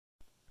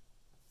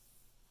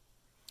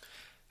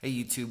Hey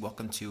YouTube,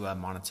 welcome to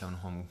Monotone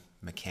Home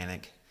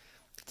Mechanic.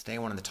 Today I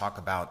wanted to talk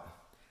about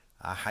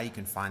how you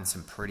can find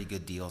some pretty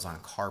good deals on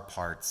car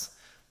parts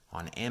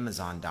on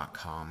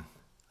Amazon.com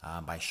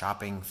by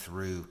shopping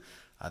through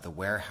the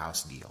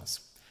warehouse deals.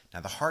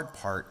 Now the hard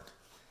part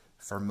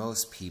for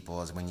most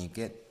people is when you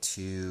get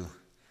to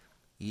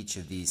each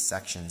of these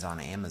sections on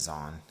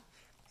Amazon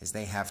is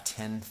they have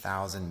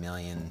 10,000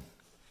 million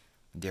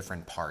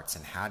different parts,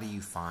 and how do you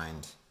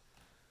find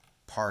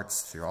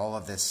parts through all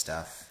of this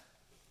stuff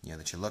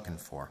that you're looking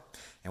for?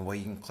 And well,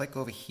 you can click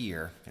over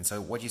here, and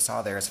so what you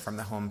saw there is from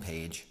the home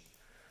page,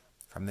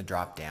 from the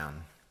drop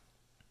down.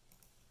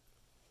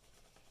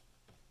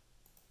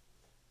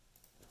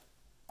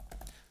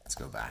 Let's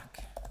go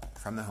back.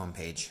 From the home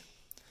page,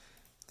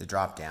 the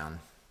drop down,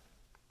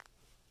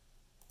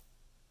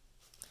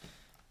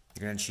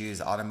 you're going to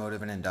choose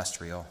automotive and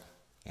industrial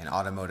and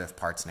automotive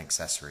parts and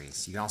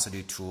accessories. You can also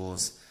do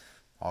tools,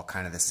 all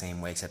kind of the same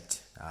way,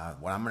 except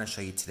what I'm going to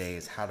show you today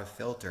is how to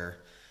filter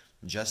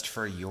just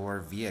for your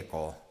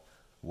vehicle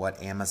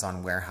what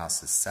Amazon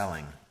warehouse is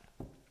selling,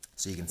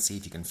 so you can see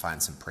if you can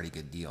find some pretty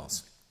good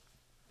deals.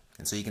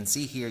 And so you can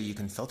see here you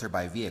can filter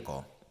by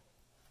vehicle.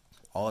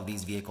 All of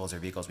these vehicles are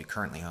vehicles we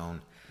currently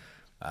own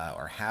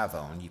or have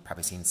owned. You've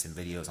probably seen some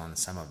videos on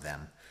some of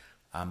them.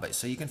 But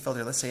so you can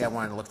filter. Let's say I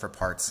wanted to look for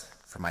parts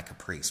for my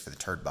Caprice, for the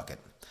turd bucket.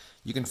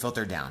 You can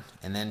filter down,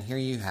 and then here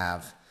you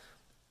have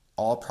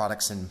all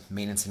products in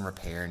maintenance and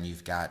repair, and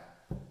you've got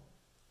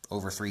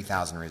over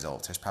 3,000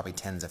 results. There's probably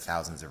tens of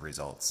thousands of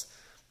results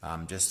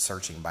just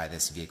searching by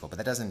this vehicle. But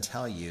that doesn't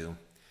tell you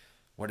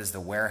what is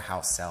the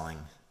warehouse selling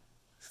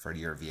for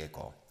your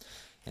vehicle.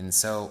 And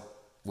so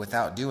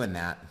without doing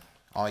that,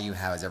 all you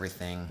have is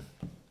everything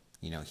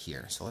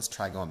here. So let's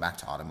try going back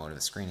to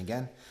automotive screen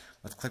again.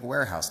 Let's click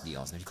warehouse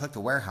deals. And if you click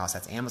the warehouse,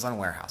 that's Amazon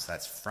warehouse.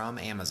 That's from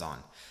Amazon.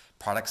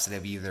 Products that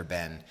have either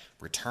been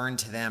returned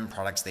to them,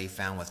 products they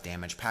found with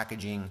damaged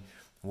packaging,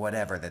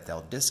 whatever that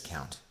they'll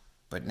discount.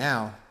 But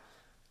now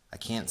I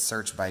can't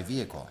search by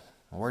vehicle.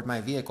 Well, where'd my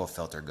vehicle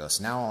filter go?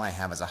 So now all I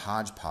have is a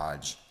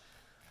hodgepodge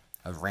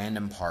of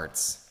random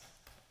parts.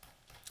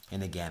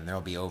 And again,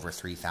 there'll be over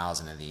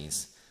 3,000 of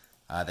these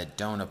that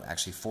don't,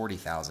 actually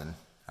 40,000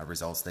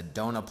 results that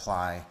don't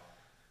apply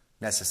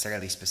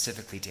necessarily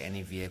specifically to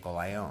any vehicle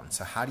I own.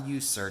 So how do you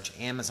search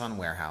Amazon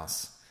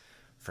warehouse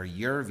for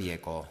your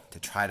vehicle to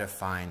try to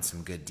find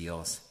some good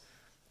deals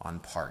on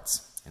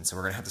parts? And so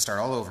we're going to have to start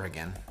all over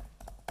again.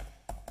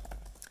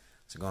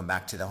 So going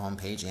back to the home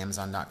page,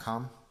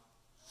 Amazon.com,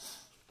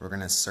 we're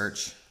going to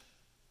search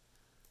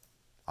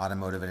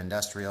automotive and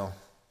industrial,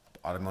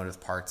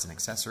 automotive parts and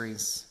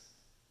accessories.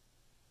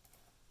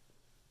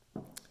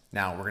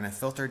 Now we're going to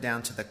filter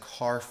down to the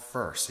car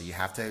first. So you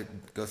have to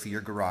go through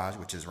your garage,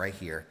 which is right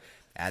here,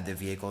 add the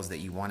vehicles that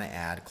you want to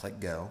add, click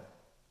go.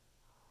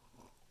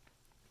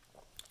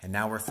 And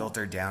now we're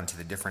filtered down to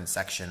the different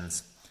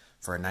sections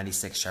for a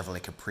 96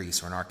 Chevrolet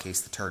Caprice, or in our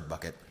case, the turd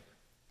bucket.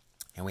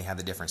 And we have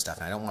the different stuff.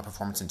 And I don't want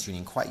performance and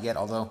tuning quite yet,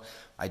 although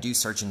I do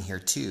search in here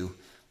too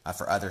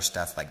for other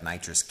stuff like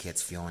nitrous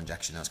kits, fuel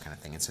injection, those kind of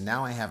things. And so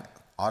now I have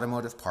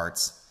automotive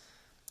parts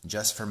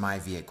just for my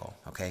vehicle,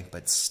 okay?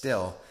 But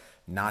still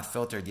not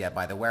filtered yet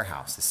by the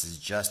warehouse. This is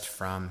just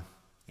from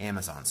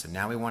Amazon. So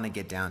now we want to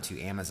get down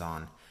to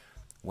Amazon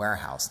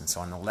warehouse. And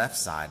so on the left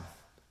side,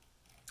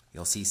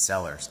 you'll see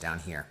sellers down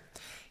here.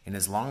 And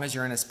as long as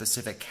you're in a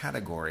specific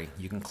category,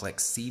 you can click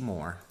see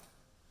more,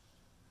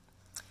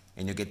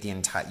 and you'll get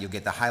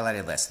the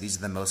highlighted list. These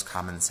are the most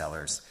common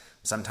sellers.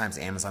 Sometimes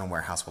Amazon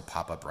warehouse will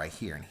pop up right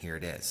here, and here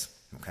it is.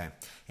 Okay,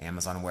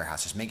 Amazon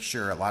warehouse. Just make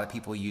sure, a lot of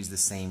people use the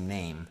same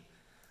name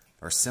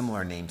or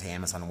similar name to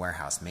Amazon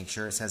warehouse. Make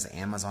sure it says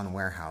Amazon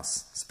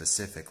warehouse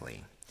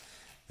specifically.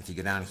 If you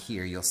go down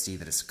here, you'll see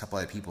that a couple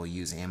other people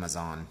use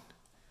Amazon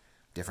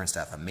different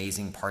stuff.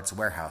 Amazing Parts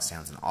Warehouse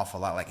sounds an awful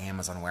lot like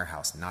Amazon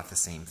warehouse. Not the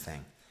same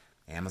thing.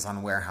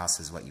 Amazon warehouse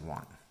is what you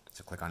want.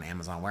 So click on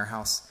Amazon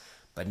warehouse.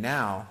 But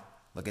now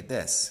look at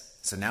this.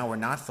 So now we're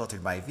not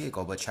filtered by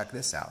vehicle, but check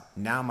this out.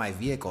 Now my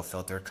vehicle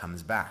filter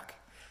comes back.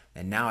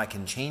 And now I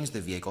can change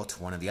the vehicle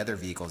to one of the other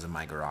vehicles in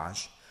my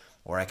garage,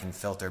 or I can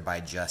filter by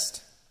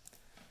just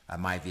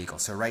my vehicle.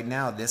 So right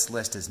now this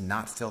list is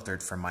not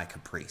filtered for my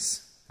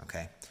Caprice.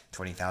 Okay,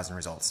 20,000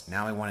 results.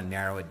 Now I want to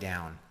narrow it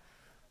down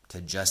to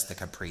just the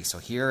Caprice. So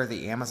here are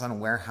the Amazon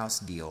warehouse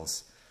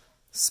deals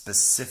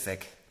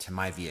specific to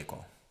my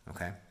vehicle.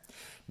 Okay,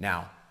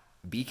 now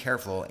be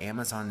careful.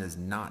 Amazon does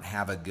not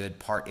have a good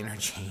part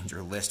interchange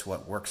or list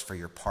what works for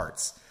your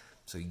parts.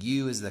 So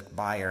you as the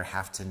buyer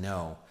have to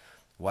know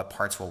what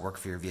parts will work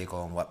for your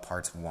vehicle and what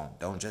parts won't.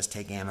 Don't just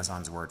take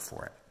Amazon's word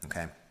for it.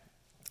 Okay,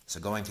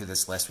 so going through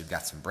this list, we've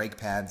got some brake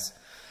pads.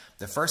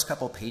 The first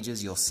couple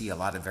pages, you'll see a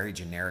lot of very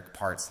generic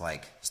parts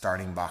like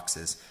starting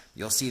boxes.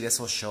 You'll see this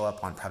will show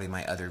up on probably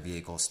my other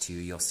vehicles too.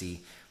 You'll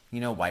see,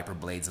 wiper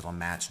blades that'll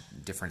match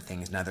different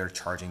things. Another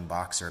charging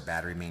box or a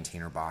battery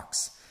maintainer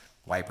box.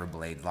 Wiper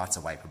blade, lots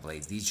of wiper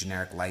blades. These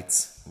generic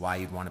lights, why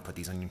you'd want to put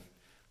these on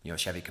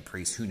Chevy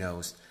Caprice, who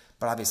knows?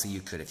 But obviously you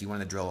could, if you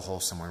wanted to drill a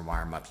hole somewhere and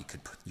wire them up, you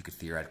could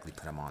theoretically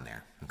put them on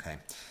there, okay?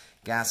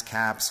 Gas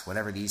caps,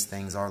 whatever these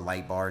things are,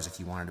 light bars if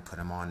you wanted to put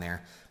them on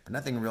there, but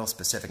nothing real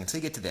specific until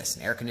you get to this,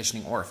 an air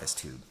conditioning orifice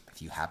tube.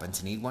 If you happen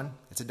to need one,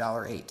 it's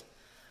 $1.08.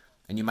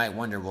 And you might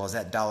wonder, well, is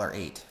that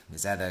 $1.08?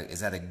 Is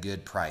that a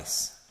good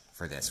price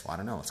for this? Well, I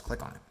don't know. Let's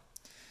click on it.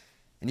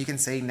 And you can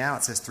say now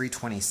it says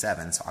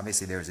 $3.27, so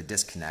obviously there's a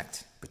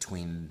disconnect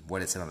between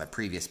what it said on the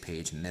previous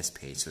page and this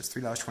page. So it's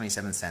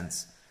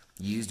 $3.27,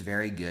 used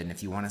very good. And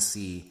if you want to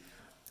see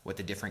what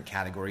the different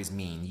categories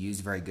mean,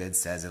 used very good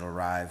says it'll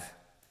arrive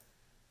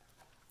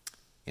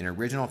in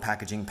original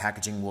packaging.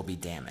 Packaging will be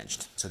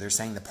damaged. So they're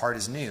saying the part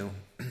is new,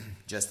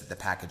 just that the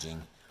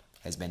packaging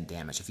has been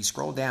damaged. If you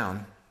scroll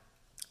down,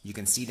 you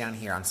can see down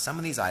here on some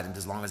of these items,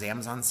 as long as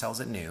Amazon sells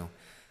it new,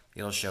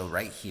 it'll show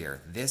right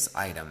here, this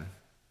item,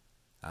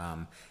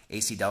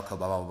 AC Delco,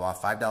 blah, blah, blah,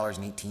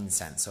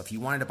 $5.18. So if you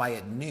wanted to buy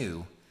it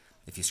new,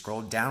 if you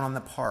scroll down on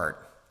the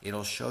part,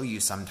 it'll show you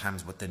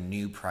sometimes what the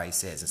new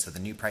price is. And so the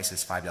new price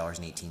is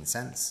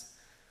 $5.18.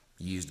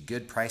 Used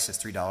good price is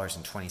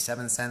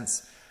 $3.27.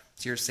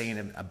 So you're saying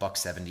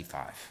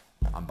 $1.75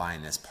 on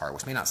buying this part,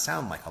 which may not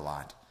sound like a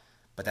lot,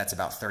 but that's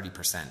about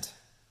 30%,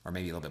 or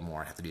maybe a little bit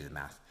more. I have to do the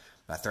math.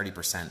 About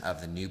 30% of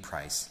the new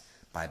price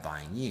by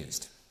buying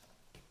used.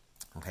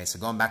 Okay, so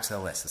going back to the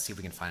list, let's see if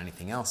we can find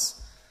anything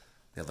else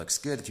that looks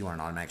good. If you want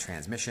an automatic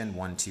transmission,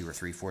 1, 2, or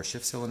 3, 4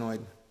 shift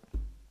solenoid.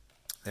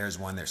 There's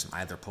one. There's some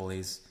idler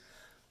pulleys.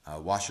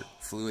 Washer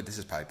fluid. This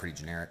is probably pretty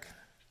generic.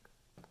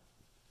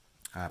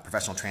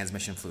 Professional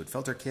transmission fluid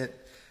filter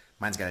kit.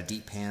 Mine's got a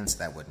deep pan, so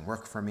that wouldn't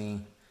work for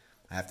me.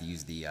 I have to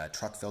use the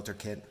truck filter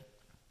kit.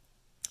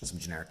 Some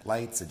generic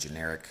lights, a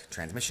generic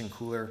transmission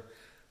cooler,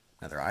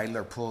 another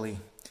idler pulley,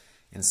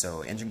 and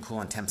so engine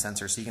coolant temp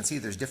sensor. So you can see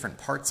there's different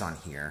parts on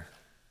here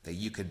that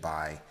you could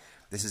buy.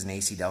 This is an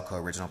AC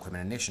Delco original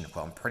equipment ignition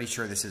coil. I'm pretty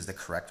sure this is the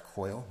correct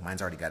coil.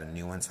 Mine's already got a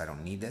new one, so I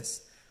don't need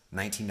this.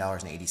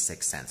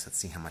 $19.86. Let's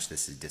see how much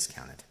this is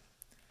discounted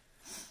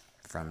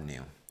from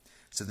new.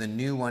 So the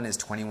new one is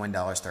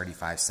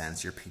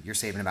 $21.35. You're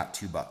saving about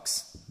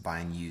 $2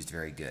 buying used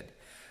very good.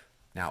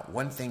 Now,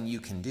 one thing you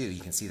can do,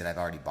 you can see that I've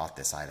already bought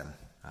this item.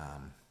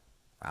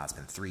 Wow, it's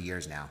been 3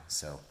 years now.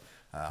 So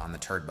on the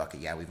turd bucket,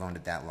 yeah, we've owned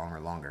it that long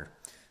or longer.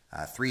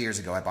 3 years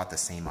ago, I bought the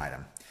same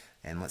item.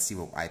 And let's see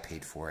what I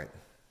paid for it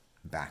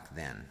back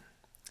then.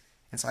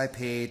 And so I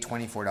paid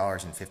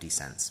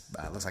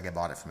 $24.50. Looks like I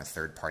bought it from a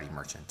third-party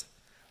merchant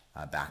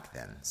back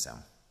then. So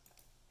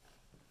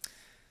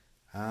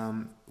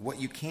what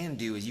you can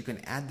do is you can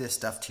add this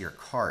stuff to your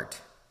cart,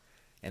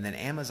 and then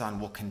Amazon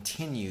will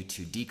continue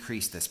to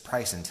decrease this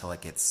price until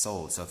it gets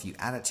sold. So if you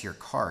add it to your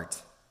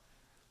cart,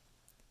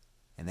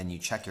 and then you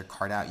check your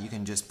cart out, you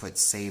can just put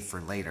save for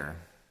later.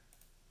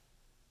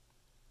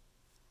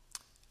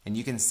 And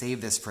you can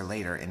save this for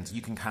later, and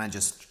you can kind of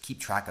just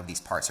keep track of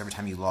these parts. Every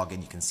time you log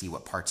in, you can see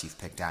what parts you've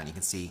picked out. And you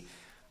can see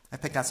I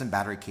picked out some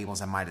battery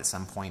cables I might at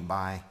some point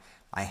buy.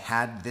 I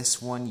had this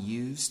one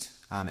used.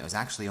 It was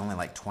actually only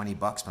like 20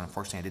 bucks, but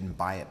unfortunately I didn't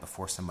buy it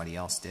before somebody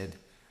else did.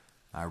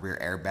 Rear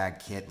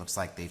airbag kit, looks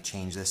like they've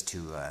changed this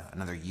to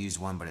another used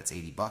one, but it's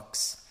 80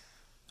 bucks.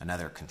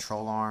 Another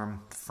control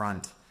arm,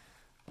 front,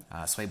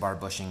 sway bar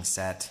bushing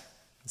set.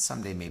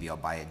 Someday maybe I'll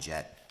buy a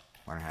jet,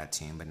 learn how to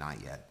tune, but not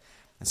yet.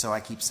 And so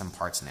I keep some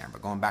parts in there.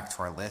 But going back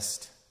to our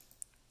list,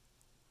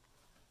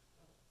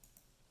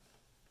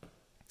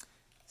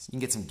 so you can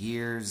get some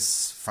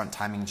gears, front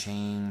timing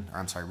chain, or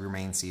I'm sorry, rear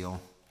main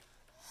seal.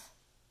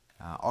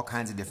 All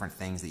kinds of different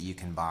things that you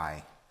can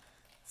buy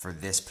for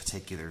this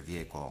particular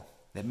vehicle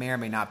that may or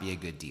may not be a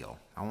good deal.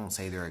 I won't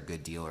say they're a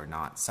good deal or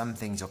not. Some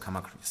things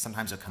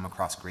sometimes you'll come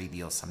across great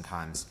deals,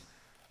 sometimes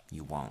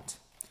you won't.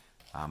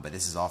 But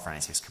this is all for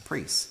 96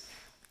 Caprice.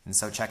 And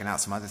so checking out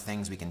some other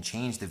things, we can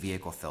change the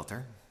vehicle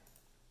filter.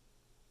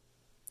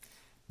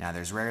 Now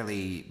there's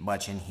rarely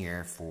much in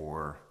here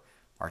for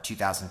our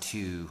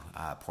 2002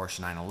 Porsche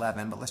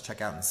 911, but let's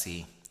check out and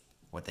see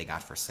what they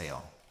got for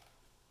sale.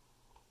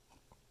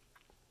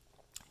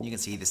 You can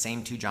see the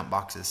same 2 jump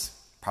boxes,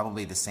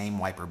 probably the same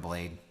wiper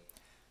blade,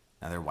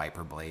 another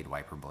wiper blade,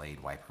 wiper blade,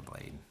 wiper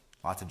blade.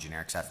 Lots of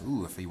generic stuff.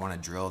 Ooh, if you want to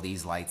drill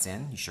these lights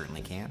in, you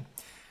certainly can.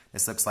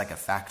 This looks like a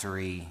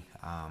factory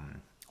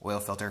oil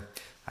filter.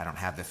 I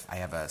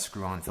have a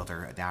screw-on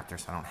filter adapter,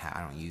 so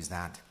I don't use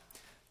that.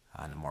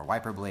 No more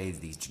wiper blades,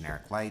 these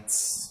generic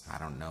lights. I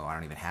don't know, I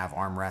don't even have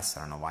armrests.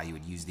 I don't know why you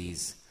would use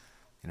these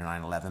in a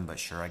 911, but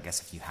sure, I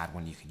guess if you had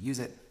one, you could use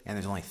it. And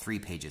there's only 3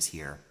 pages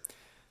here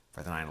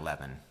for the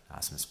 911.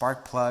 Some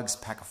spark plugs,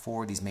 pack of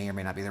 4. These may or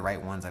may not be the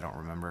right ones, I don't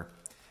remember.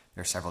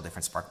 There are several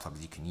different spark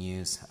plugs you can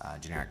use.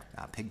 Generic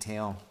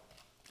pigtail,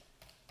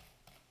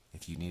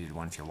 if you needed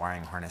one for your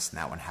wiring harness, and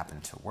that one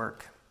happened to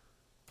work.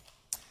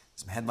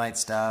 Some headlight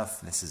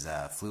stuff. This is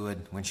a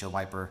fluid windshield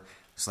wiper.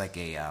 Looks like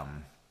a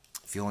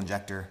fuel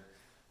injector,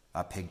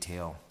 a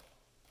pigtail,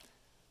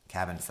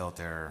 cabin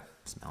filter,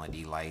 some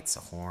LED lights,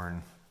 a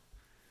horn.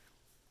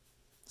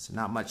 So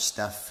not much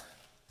stuff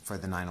for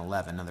the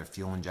 911. Another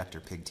fuel injector,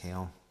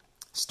 pigtail,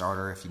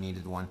 starter if you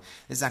needed one.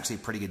 This is actually a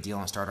pretty good deal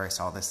on a starter. I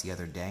saw this the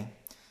other day.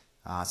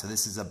 So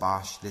this is a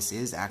Bosch. This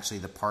is actually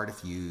the part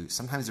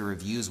sometimes the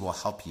reviews will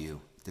help you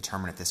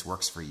determine if this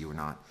works for you or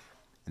not.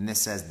 And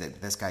this says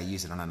that this guy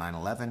used it on a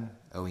 911.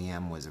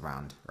 OEM was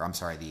around, or I'm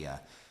sorry, the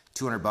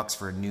 $200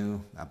 for a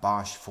new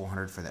Bosch,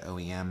 $400 for the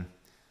OEM.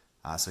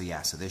 So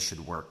yeah, so this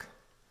should work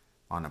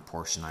on a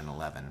Porsche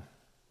 911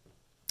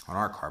 on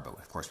our car, but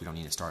of course we don't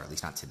need a starter, at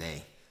least not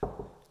today.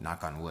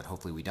 Knock on wood,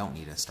 hopefully we don't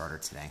need a starter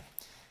today.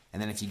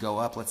 And then if you go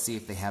up, let's see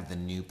if they have the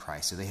new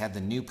price. So they have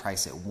the new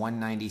price at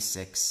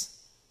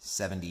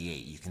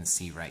 $196.78. You can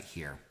see right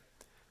here.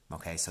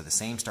 Okay, so the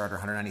same starter,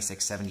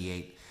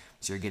 $196.78.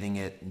 So you're getting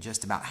it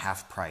just about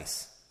half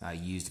price,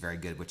 used very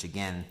good, which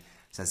again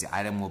says the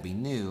item will be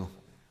new,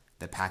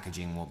 the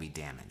packaging will be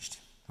damaged.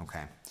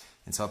 Okay,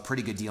 and so a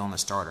pretty good deal on the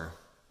starter.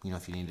 You know,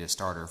 if you needed a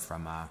starter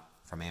from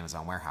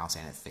Amazon Warehouse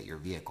and it fit your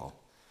vehicle.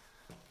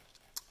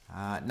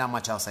 Not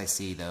much else I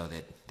see though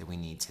that we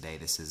need today.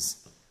 This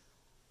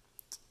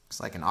looks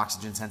like an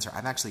oxygen sensor.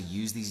 I've actually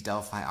used these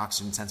Delphi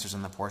oxygen sensors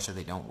on the Porsche.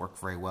 They don't work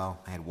very well.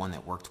 I had one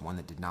that worked, one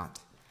that did not.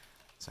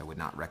 So I would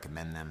not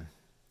recommend them.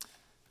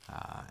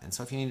 And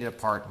so if you needed a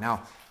part,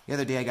 now the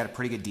other day I got a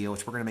pretty good deal,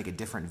 which we're going to make a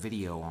different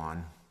video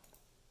on.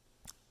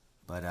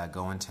 But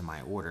go into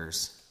my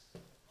orders.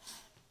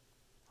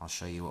 I'll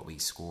show you what we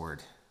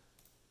scored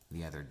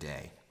the other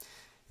day.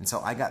 And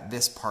so I got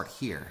this part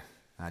here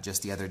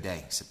just the other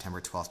day, September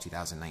 12th,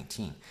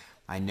 2019.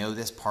 I know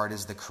this part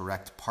is the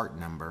correct part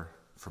number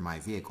for my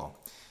vehicle.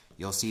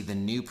 You'll see the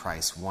new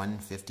price,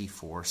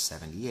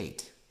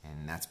 $154.78,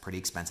 and that's pretty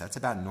expensive. That's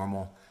about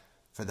normal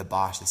for the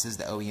Bosch. This is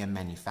the OEM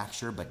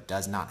manufacturer, but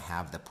does not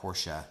have the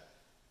Porsche,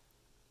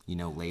 you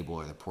know, label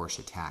or the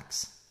Porsche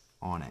tax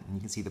on it. And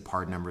you can see the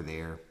part number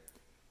there,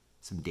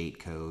 some date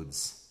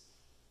codes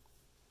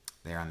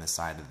there on the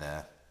side of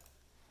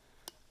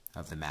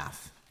the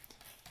MAF.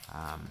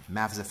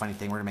 MAF is a funny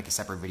thing. We're going to make a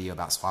separate video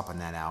about swapping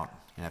that out.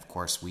 And of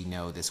course, we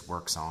know this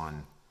works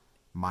on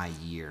my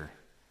year.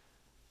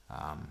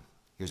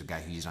 Here's a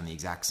guy who used it on the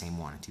exact same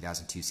one, a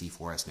 2002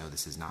 C4S. No,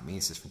 this is not me.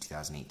 This is from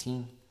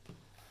 2018.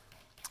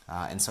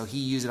 And so he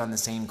used it on the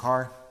same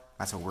car.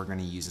 That's what we're going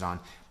to use it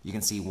on. You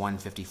can see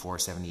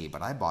 $154.78,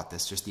 but I bought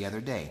this just the other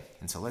day.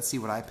 And so let's see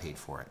what I paid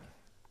for it.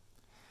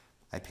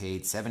 I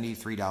paid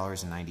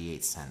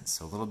 $73.98,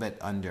 so a little bit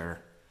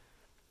under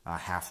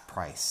half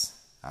price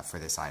for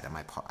this item.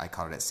 I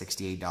caught it at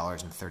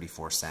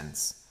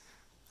 $68.34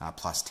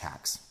 plus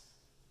tax.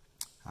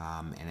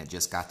 And it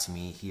just got to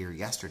me here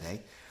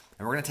yesterday.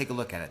 And we're going to take a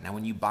look at it. Now,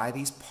 when you buy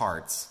these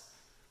parts,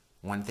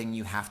 one thing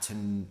you have to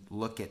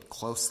look at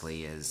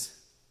closely is,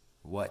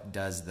 what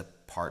does the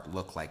part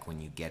look like when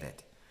you get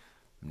it?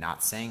 I'm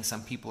not saying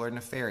some people are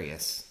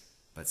nefarious,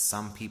 but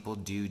some people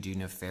do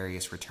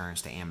nefarious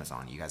returns to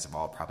Amazon. You guys have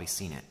all probably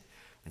seen it.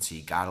 And so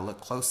you got to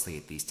look closely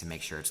at these to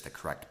make sure it's the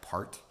correct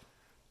part,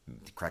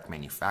 the correct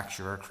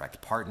manufacturer,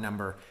 correct part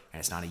number, and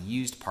it's not a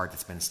used part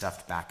that's been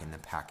stuffed back in the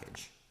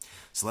package.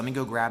 So let me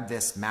go grab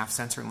this MAF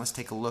sensor and let's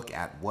take a look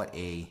at what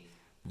a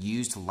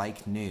used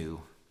like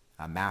new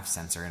MAF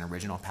sensor in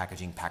original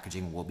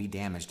packaging will be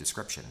damaged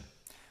description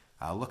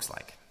looks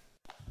like.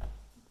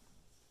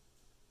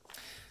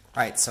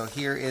 Alright, so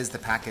here is the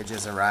package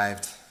has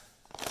arrived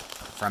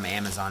from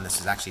Amazon. This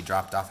was actually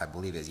dropped off, I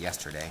believe, is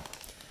yesterday.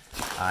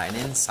 And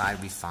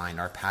inside we find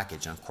our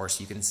package. And of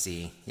course you can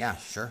see, yeah,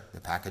 sure, the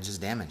package is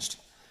damaged.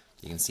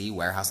 You can see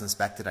warehouse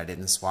inspected. I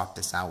didn't swap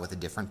this out with a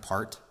different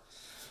part.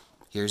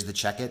 Here's the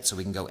check it, so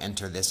we can go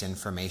enter this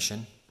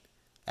information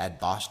at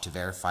Bosch to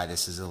verify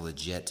this is a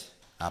legit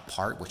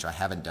part, which I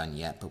haven't done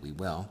yet, but we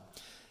will.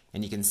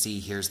 And you can see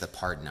here's the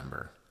part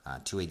number,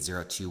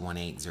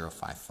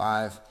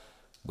 280218055,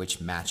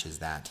 which matches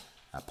that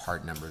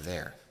part number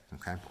there.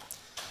 Okay,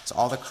 so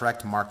all the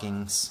correct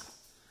markings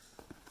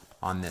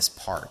on this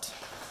part.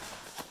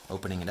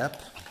 Opening it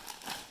up,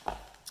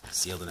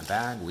 sealed in a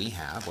bag, we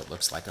have what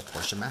looks like a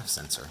Porsche MAF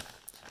sensor.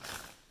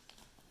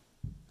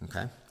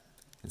 Okay,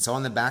 and so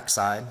on the back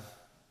side,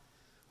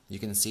 you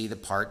can see the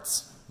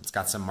parts. It's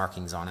got some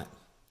markings on it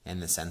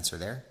and the sensor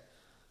there.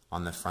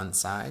 On the front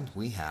side,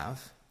 we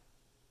have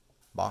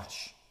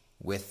Bosch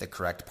with the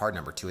correct part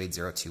number,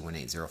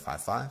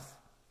 280218055.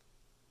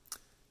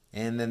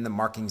 And then the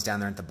markings down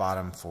there at the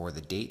bottom for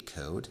the date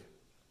code,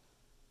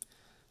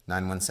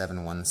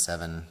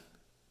 91717,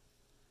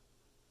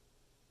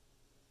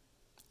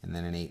 and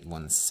then an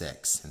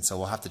 816. And so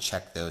we'll have to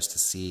check those to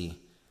see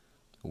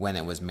when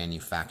it was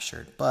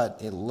manufactured, but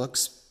it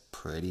looks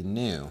pretty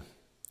new.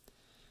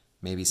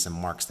 Maybe some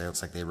marks there,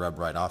 looks like they rub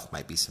right off,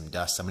 might be some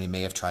dust. Somebody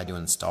may have tried to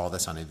install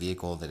this on a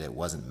vehicle that it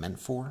wasn't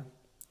meant for.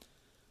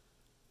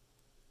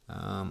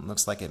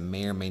 Looks like it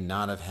may or may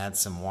not have had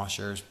some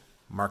washer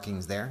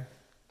markings there.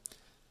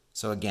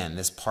 So again,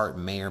 this part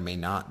may or may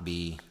not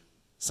be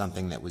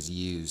something that was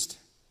used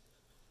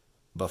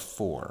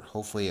before.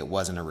 Hopefully it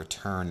wasn't a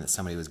return that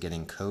somebody was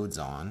getting codes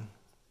on.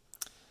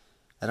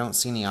 I don't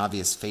see any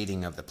obvious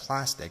fading of the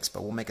plastics,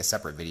 but we'll make a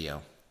separate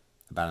video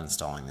about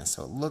installing this.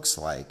 So it looks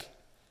like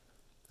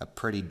a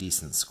pretty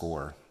decent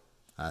score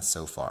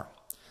so far,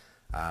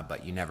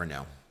 but you never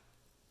know.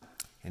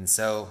 And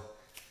so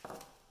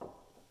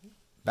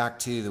back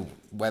to the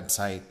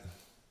website.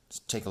 Let's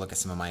take a look at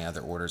some of my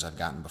other orders I've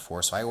gotten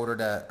before. So I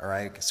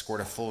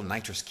scored a full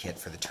nitrous kit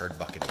for the turd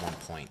bucket at one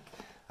point.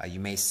 You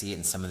may see it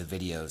in some of the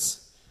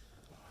videos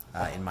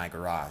in my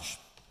garage.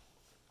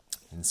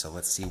 And so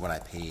let's see what I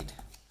paid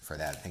for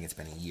that. I think it's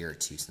been a year or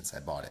two since I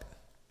bought it.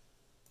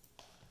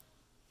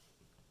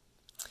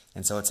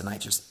 And so it's a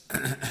nitrous,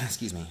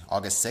 excuse me,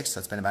 August 6th, so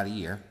it's been about a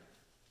year.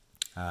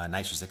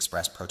 Nitrous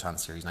Express Proton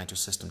Series Nitrous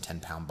System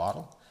 10-pound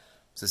bottle.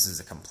 So this is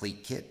a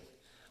complete kit.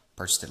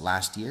 Purchased it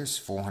last year, it's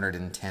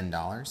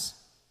 $410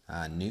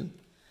 new.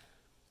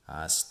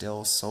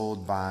 Still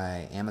sold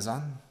by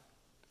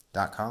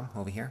Amazon.com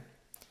over here.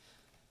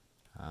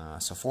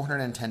 So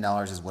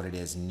 $410 is what it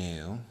is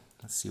new.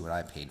 Let's see what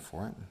I paid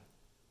for it.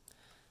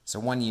 So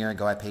 1 year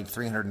ago I paid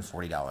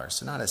 $340,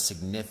 so not a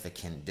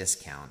significant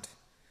discount.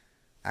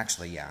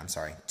 Actually, yeah, I'm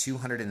sorry,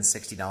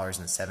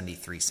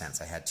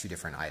 $260.73. I had two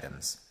different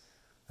items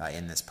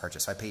in this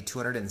purchase. So I paid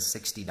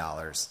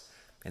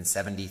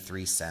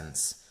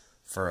 $260.73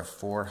 for a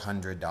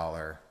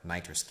 $400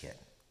 nitrous kit.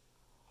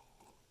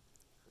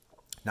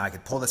 Now I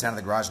could pull this out of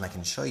the garage and I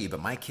can show you,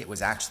 but my kit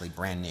was actually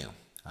brand new.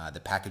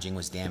 The packaging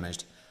was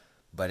damaged,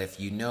 but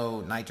if you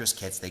know nitrous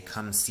kits, they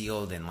come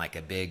sealed in like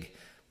a big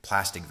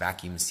plastic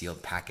vacuum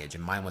sealed package,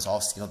 and mine was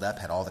all sealed up,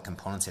 had all the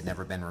components, had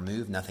never been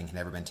removed, nothing had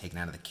ever been taken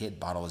out of the kit.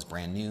 Bottle was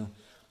brand new,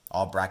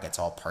 all brackets,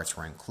 all parts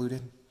were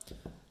included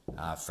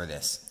for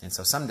this. And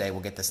so someday we'll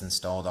get this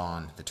installed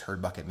on the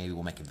turd bucket. Maybe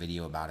we'll make a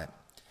video about it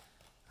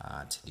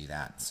to do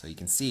that. So you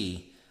can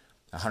see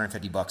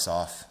 150 bucks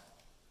off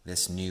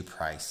this new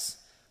price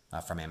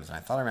from Amazon. I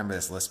thought I remember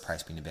this list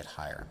price being a bit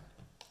higher.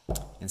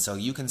 And so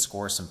you can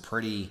score some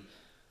pretty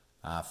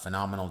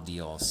phenomenal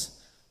deals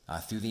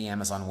through the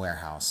Amazon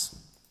warehouse.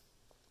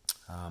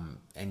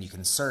 And you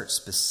can search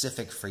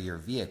specific for your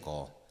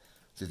vehicle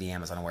through the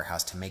Amazon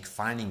warehouse to make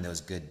finding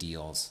those good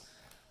deals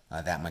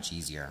that much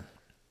easier.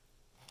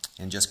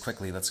 And just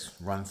quickly, let's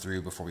run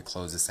through before we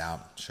close this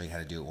out, show you how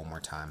to do it one more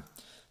time.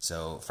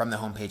 So from the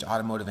homepage,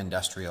 Automotive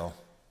Industrial,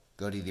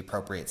 go to the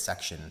appropriate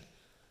section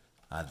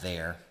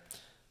there.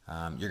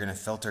 You're going to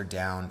filter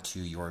down to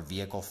your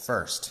vehicle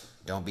first.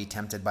 Don't be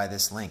tempted by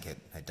this link.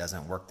 It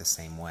doesn't work the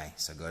same way.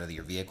 So go to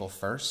your vehicle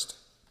first.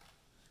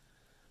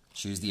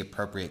 Choose the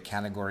appropriate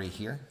category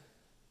here.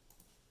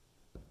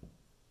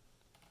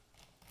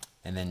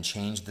 And then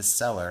change the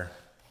seller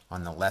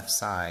on the left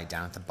side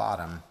down at the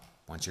bottom.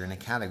 Once you're in a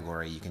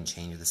category, you can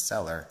change the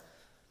seller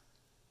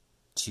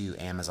to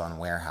Amazon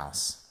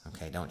Warehouse.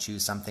 Okay, don't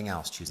choose something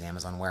else. Choose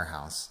Amazon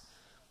Warehouse.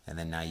 And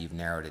then now you've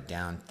narrowed it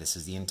down. This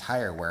is the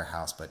entire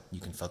warehouse, but you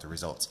can filter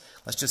results.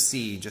 Let's just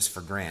see, just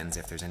for grins,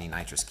 if there's any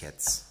nitrous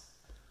kits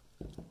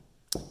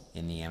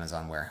in the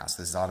Amazon Warehouse.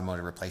 This is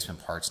automotive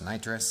replacement parts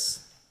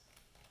nitrous.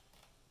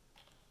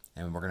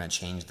 And we're going to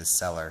change the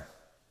seller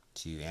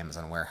to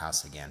Amazon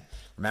Warehouse again.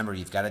 Remember,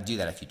 you've got to do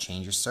that. If you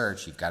change your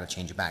search, you've got to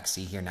change it back.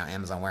 See here, now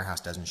Amazon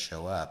Warehouse doesn't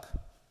show up.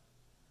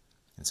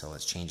 And so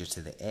let's change it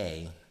to the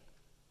A.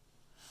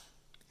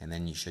 And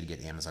then you should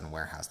get Amazon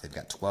Warehouse. They've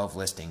got 12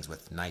 listings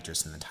with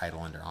nitrous in the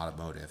title under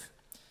automotive.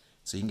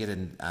 So you can get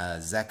a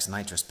Zex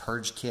Nitrous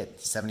Purge Kit,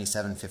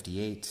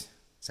 $77.58.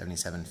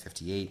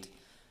 $77.58.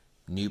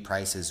 New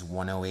price is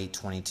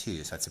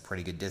 $108.22. So that's a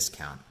pretty good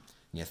discount.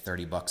 You get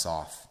 30 bucks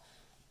off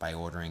by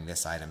ordering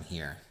this item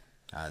here,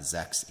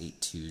 Zex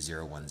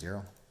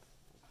 82010.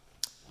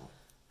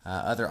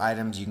 Other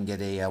items, you can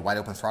get a wide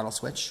open throttle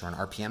switch or an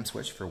RPM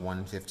switch for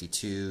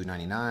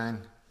 $152.99.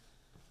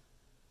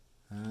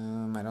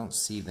 I don't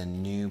see the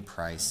new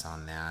price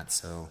on that.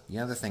 So the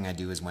other thing I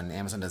do is when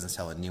Amazon doesn't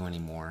sell it new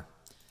anymore,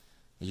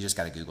 you just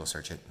got to Google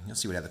search it. You'll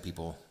see what other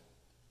people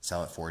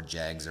sell it for,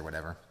 Jegs or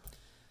whatever.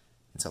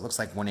 And so it looks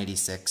like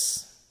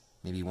 $186,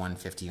 maybe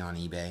 $150 on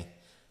eBay.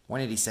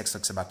 $186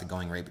 looks about the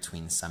going rate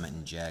between Summit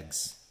and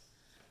Jegs.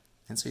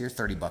 And so you're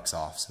 30 bucks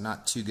off. So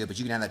not too good, but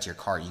you can add that to your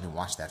cart. You can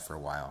watch that for a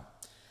while.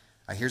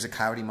 Here's a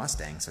Coyote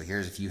Mustang. So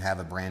here's if you have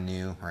a brand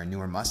new or a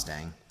newer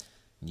Mustang,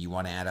 and you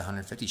want to add a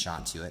 150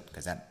 shot to it,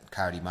 because that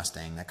Coyote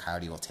Mustang, that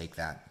Coyote will take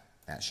that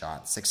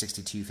shot.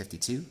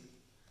 $662.52.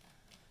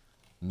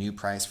 New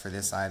price for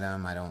this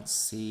item I don't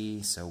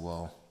see, so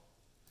we'll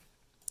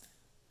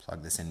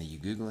plug this into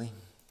YouGoogly.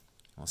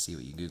 We'll see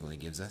what YouGoogly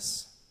gives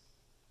us.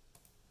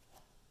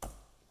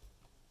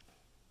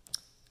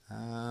 I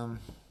don't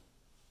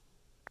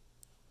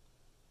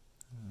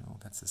know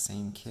if that's the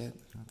same kit.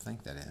 I don't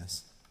think that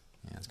is.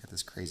 Yeah, it's got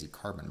this crazy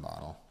carbon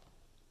bottle.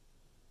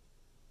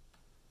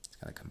 It's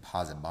got a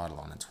composite bottle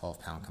on a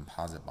 12-pound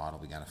composite bottle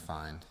we gotta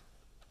find.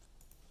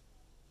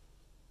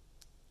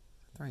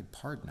 The right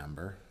part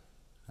number.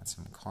 That's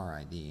some car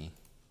ID.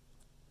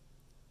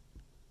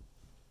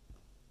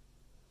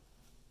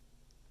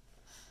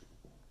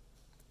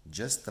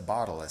 Just the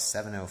bottle is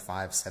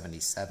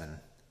 $705.77,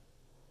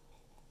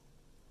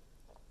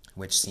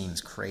 which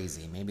seems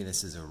crazy. Maybe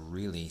this is a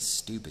really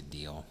stupid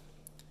deal.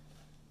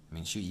 I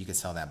mean, shoot, you could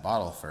sell that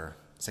bottle for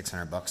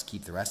 600 bucks,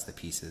 keep the rest of the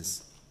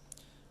pieces,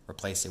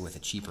 replace it with a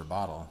cheaper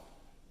bottle.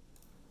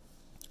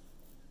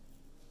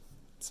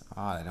 It's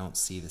odd, I don't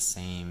see the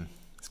same.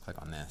 Let's click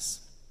on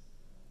this.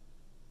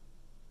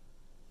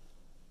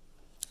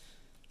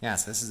 Yeah,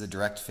 so this is a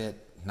direct fit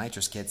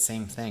nitrous kit,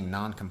 same thing,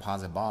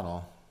 non-composite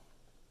bottle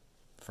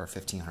for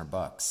 1,500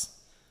 bucks.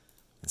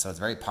 And so it's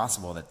very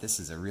possible that this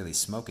is a really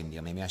smoking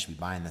deal. Maybe I should be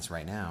buying this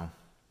right now,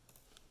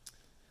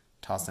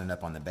 tossing it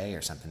up on the bay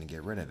or something to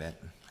get rid of it.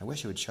 I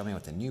wish it would show me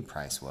what the new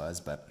price was,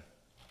 but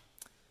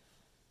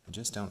I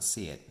just don't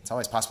see it. It's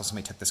always possible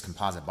somebody took this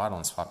composite bottle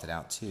and swapped it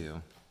out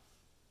too,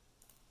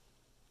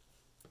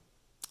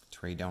 to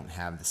where you don't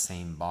have the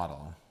same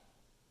bottle.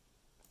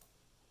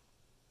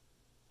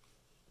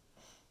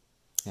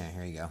 Yeah,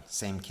 here you go.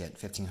 Same kit,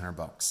 1,500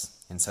 bucks.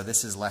 And so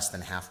this is less than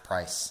half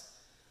price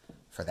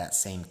for that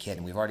same kit.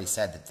 And we've already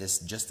said that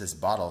just this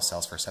bottle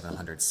sells for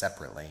 700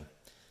 separately.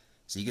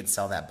 So you could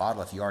sell that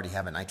bottle if you already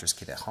have a nitrous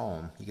kit at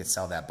home. You could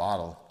sell that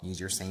bottle, use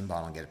your same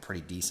bottle, and get a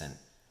pretty decent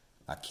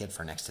kit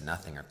for next to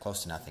nothing or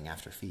close to nothing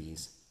after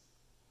fees.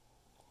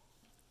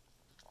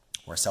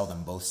 Or sell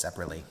them both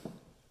separately.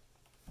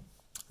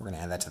 We're going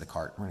to add that to the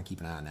cart. We're going to keep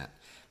an eye on that.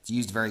 It's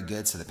used very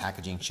good, so the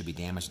packaging should be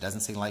damaged. It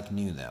doesn't say like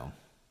new though.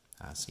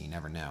 So you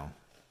never know.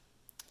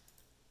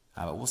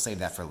 But we'll save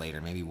that for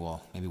later. Maybe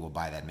we'll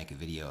buy that and make a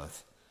video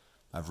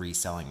of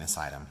reselling this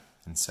item.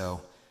 And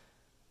so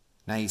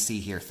now you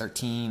see here,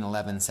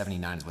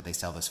 $1311.79 is what they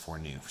sell this for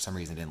new. For some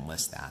reason, I didn't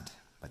list that,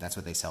 but that's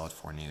what they sell it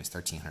for new, is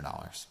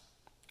 $1,300.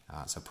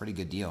 So pretty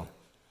good deal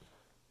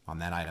on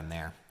that item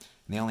there.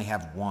 And they only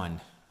have one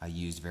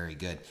used very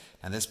good.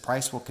 Now this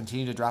price will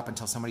continue to drop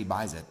until somebody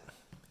buys it,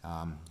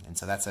 and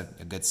so that's a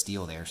good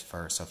steal there.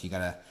 So if you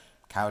got a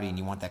Coyote and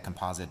you want that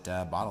composite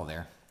bottle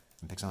there,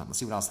 and pick some up. Let's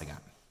see what else they got.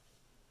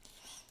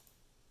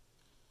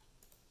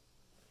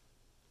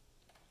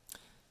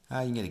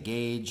 You can get a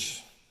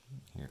gauge,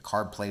 your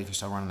carb plate if you're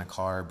still running a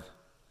carb,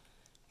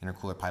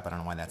 intercooler pipe, I don't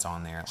know why that's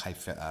on there, high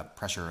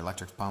pressure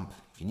electric pump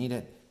if you need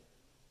it.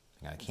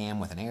 You got a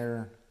cam with an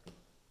air,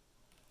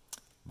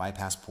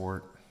 bypass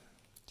port,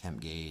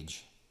 temp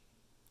gauge.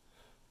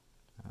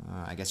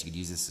 I guess you could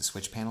use this as a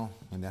switch panel.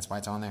 Maybe that's why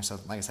it's on there. So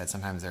like I said,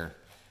 sometimes they're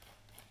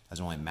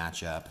doesn't really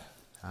match up.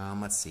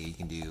 Let's see, you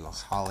can do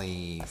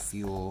Holley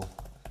fuel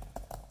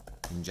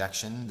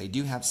injection. They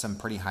do have some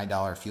pretty high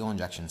dollar fuel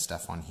injection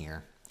stuff on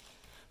here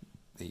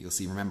that you'll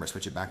see. Remember,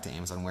 switch it back to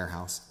Amazon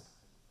Warehouse.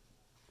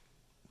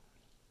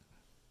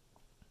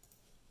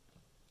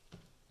 It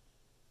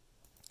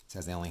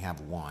says they only have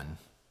one.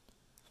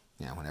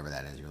 Yeah, whatever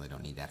that is, you really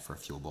don't need that for a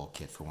fuel bulk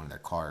kit for one of their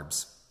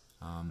carbs.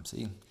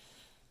 So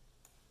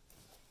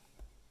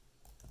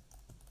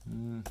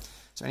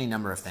any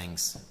number of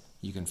things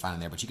you can find in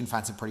there, but you can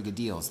find some pretty good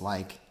deals.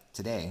 Like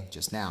today,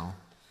 just now,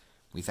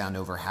 we found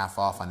over half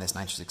off on this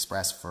Nitrous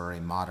Express for a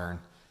modern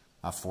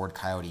Ford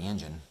Coyote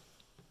engine,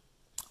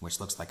 which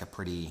looks like a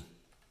pretty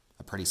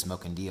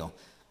smoking deal.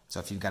 So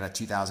if you've got a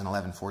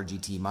 2011 Ford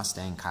GT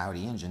Mustang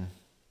Coyote engine,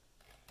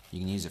 you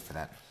can use it for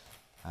that.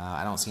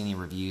 I don't see any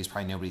reviews.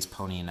 Probably nobody's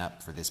ponying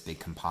up for this big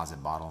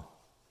composite bottle.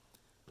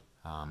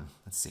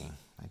 Let's see,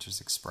 Nitrous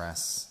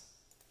Express.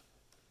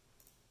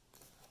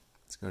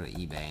 Let's go to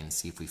eBay and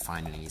see if we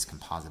find any of these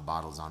composite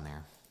bottles on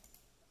there.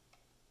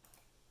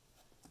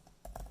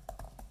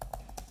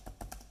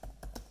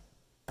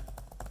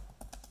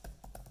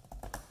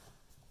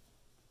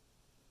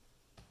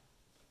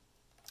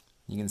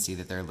 You can see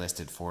that they're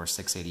listed for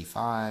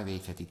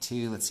 $685,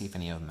 $852. Let's see if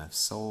any of them have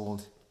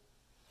sold.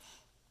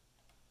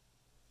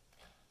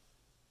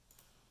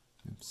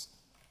 Oops.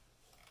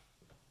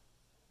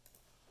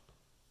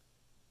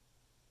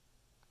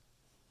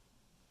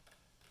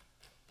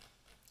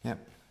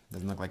 Yep.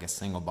 Doesn't look like a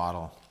single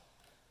bottle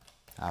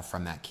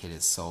from that kit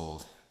is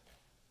sold,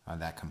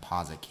 that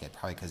composite kit,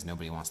 probably because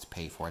nobody wants to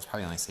pay for it. It's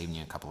probably only saving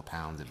you a couple of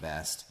pounds at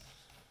best.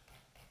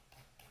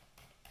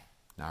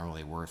 Not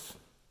really worth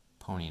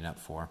ponying up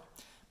for.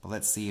 But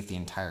let's see if the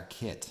entire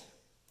kit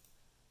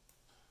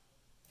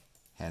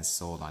has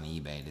sold on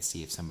eBay to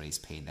see if somebody's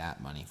paid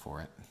that money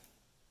for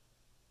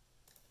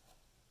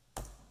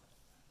it.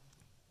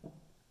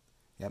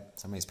 Yep,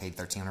 somebody's paid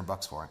 1,300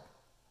 bucks for it.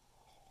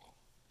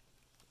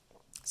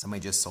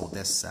 Somebody just sold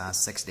this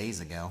 6 days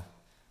ago.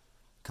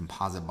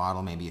 Composite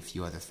bottle, maybe a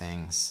few other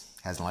things.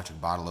 Has an electric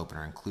bottle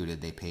opener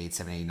included. They paid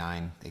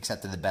 $7.89. They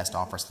accepted the best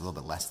offer, so a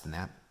little bit less than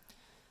that.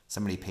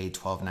 Somebody paid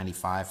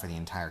 $12.95 for the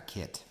entire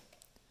kit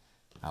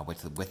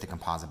with the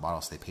composite bottle,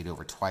 so they paid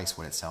over twice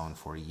what it's selling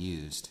for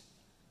used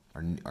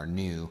or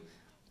new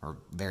or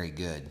very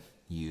good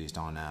used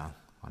on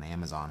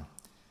Amazon.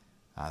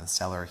 The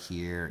seller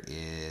here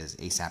is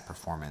ASAP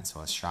Performance,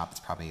 so a shop that's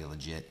probably a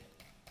legit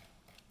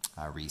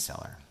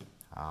reseller.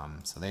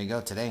 So there you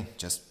go today,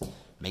 just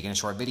making a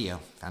short video.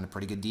 Found a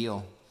pretty good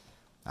deal.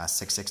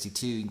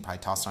 $662, you can probably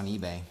toss it on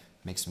eBay,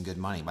 make some good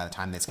money. By the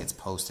time this gets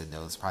posted,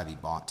 though, it's probably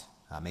bought,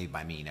 maybe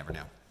by me, you never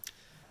know.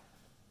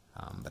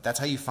 But that's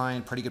how you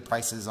find pretty good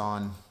prices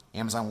on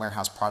Amazon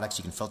Warehouse products.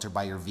 You can filter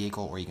by your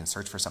vehicle, or you can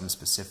search for something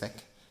specific.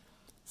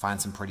 Find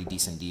some pretty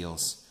decent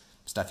deals,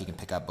 stuff you can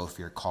pick up both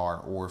for your car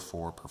or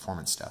for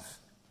performance stuff.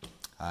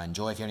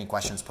 Enjoy. If you have any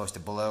questions, post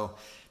it below.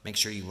 Make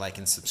sure you like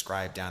and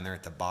subscribe down there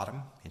at the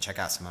bottom, and check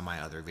out some of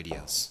my other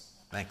videos.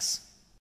 Thanks.